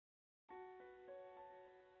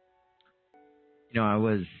I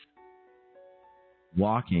was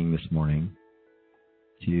walking this morning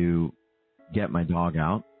to get my dog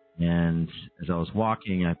out, and as I was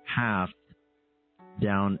walking, I passed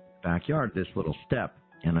down the backyard this little step,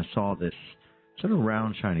 and I saw this sort of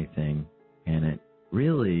round, shiny thing, and it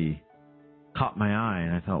really caught my eye,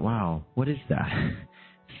 and I thought, wow, what is that?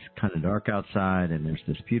 It's kind of dark outside, and there's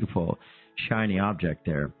this beautiful, shiny object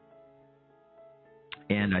there.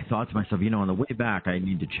 And I thought to myself, on the way back, I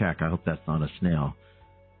need to check. I hope that's not a snail.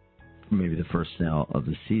 Maybe the first snail of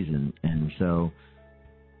the season. And so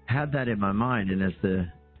I had that in my mind. And as the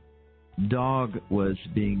dog was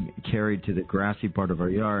being carried to the grassy part of our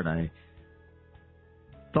yard, I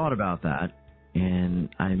thought about that. And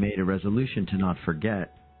I made a resolution to not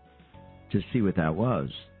forget to see what that was,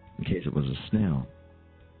 in case it was a snail.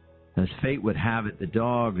 As fate would have it, the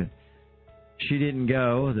dog, she didn't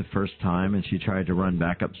go the first time, and she tried to run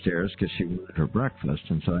back upstairs because she wanted her breakfast.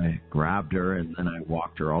 And so I grabbed her, and then I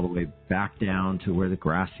walked her all the way back down to where the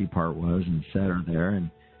grassy part was and set her there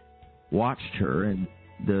and watched her. And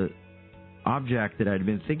the object that I'd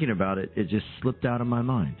been thinking about, it just slipped out of my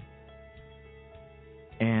mind.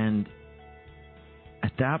 And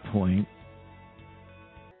at that point,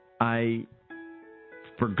 I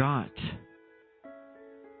forgot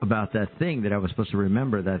about that thing that I was supposed to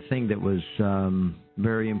remember, that thing that was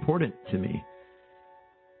very important to me.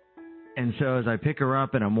 And so as I pick her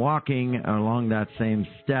up and I'm walking along that same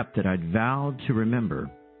step that I'd vowed to remember,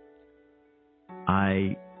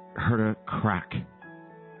 I heard a crack.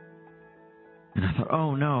 And I thought,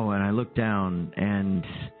 oh no, and I looked down, and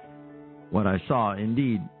what I saw,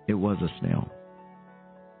 indeed, it was a snail.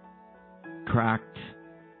 Cracked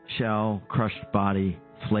shell, crushed body,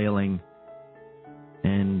 flailing,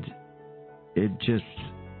 and it just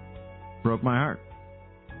broke my heart.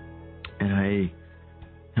 And I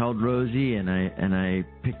held Rosie, and I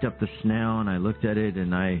picked up the snail, and I looked at it,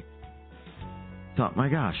 and I thought, my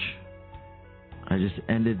gosh, I just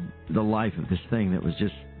ended the life of this thing that was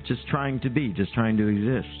just trying to be, just trying to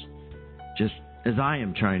exist, just as I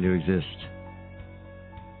am trying to exist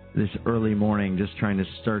this early morning, just trying to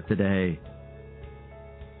start the day.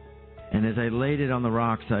 And as I laid it on the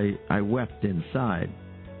rocks, I wept inside.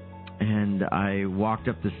 And I walked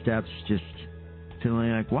up the steps just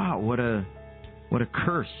feeling like, wow, what a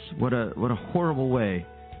curse, what a horrible way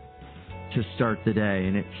to start the day.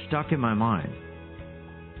 And it stuck in my mind.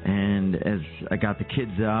 And as I got the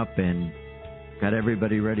kids up and got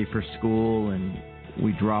everybody ready for school and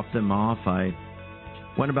we dropped them off, I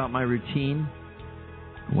went about my routine.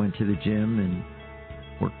 I went to the gym and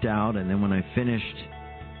worked out. And then when I finished,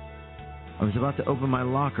 I was about to open my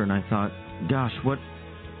locker, and I thought, gosh,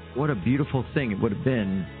 what a beautiful thing it would have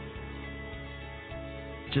been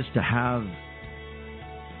just to have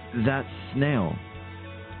that snail,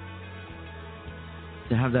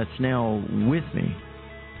 with me,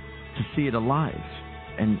 to see it alive,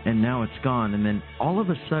 and now it's gone. And then all of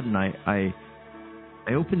a sudden, I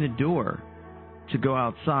opened the door to go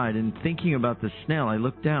outside, and thinking about the snail, I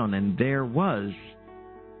looked down, and there was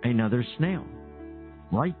another snail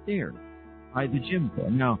right there by the gym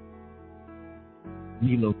floor. Now,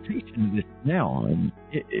 the location of this snail, and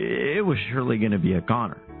it was surely going to be a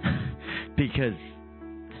goner because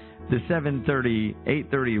the 7:30,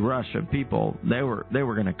 8:30 rush of people, they were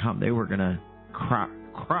going to come. They were going to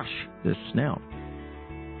crush this snail.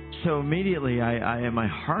 So immediately, my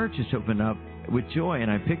heart just opened up with joy,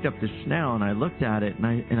 and I picked up the snail and I looked at it, and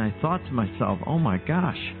I thought to myself, oh my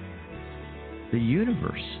gosh, the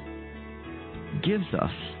universe gives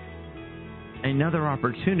us another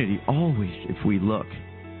opportunity always if we look.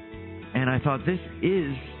 And I thought, this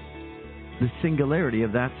is the singularity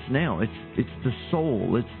of that snail. It's the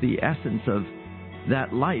soul, it's the essence of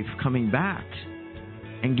that life coming back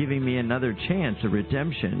and giving me another chance, a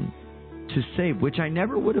redemption to save, which I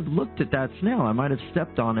never would have looked at that snail. I might have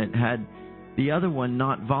stepped on it had the other one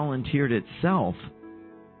not volunteered itself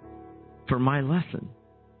for my lesson,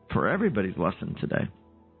 for everybody's lesson today.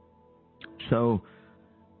 So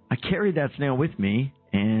I carried that snail with me,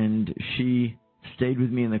 and she stayed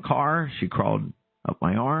with me in the car. She crawled up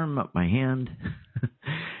my arm, up my hand,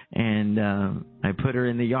 and I put her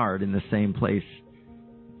in the yard in the same place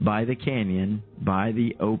by the canyon, by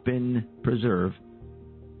the open preserve,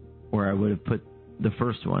 where I would have put the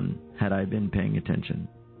first one had I been paying attention.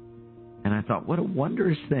 And I thought, what a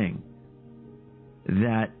wondrous thing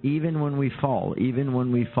that even when we fall, even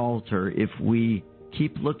when we falter, if we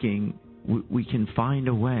keep looking, we can find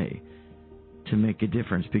a way to make a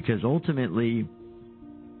difference, because ultimately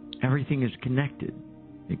everything is connected.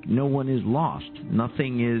 No one is lost.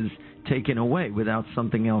 Nothing is taken away without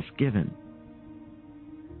something else given.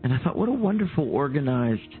 And I thought, what a wonderful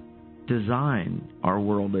organized design our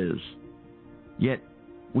world is. Yet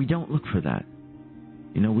we don't look for that.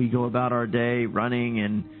 We go about our day running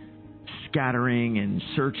and scattering and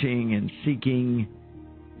searching and seeking,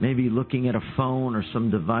 maybe looking at a phone or some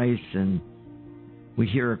device, and we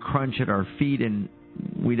hear a crunch at our feet and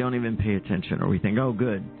we don't even pay attention, or we think, oh,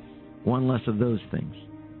 good, one less of those things.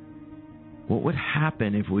 What would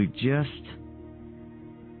happen if we just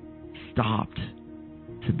stopped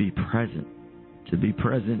to be present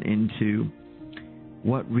into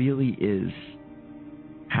what really is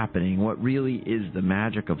happening, what really is the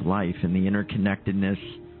magic of life and the interconnectedness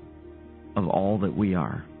of all that we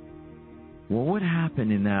are? What would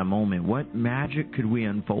happen in that moment? What magic could we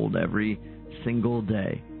unfold every single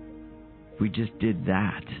day if we just did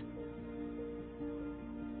that?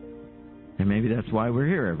 And maybe that's why we're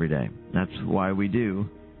here every day. That's why we do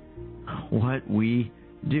what we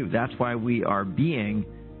do. That's why we are being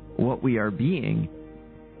what we are being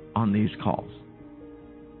on these calls,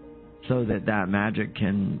 so that that magic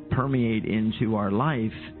can permeate into our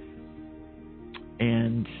life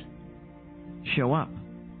and show up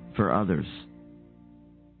for others.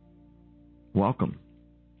 Welcome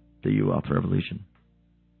to You Wealth Revolution.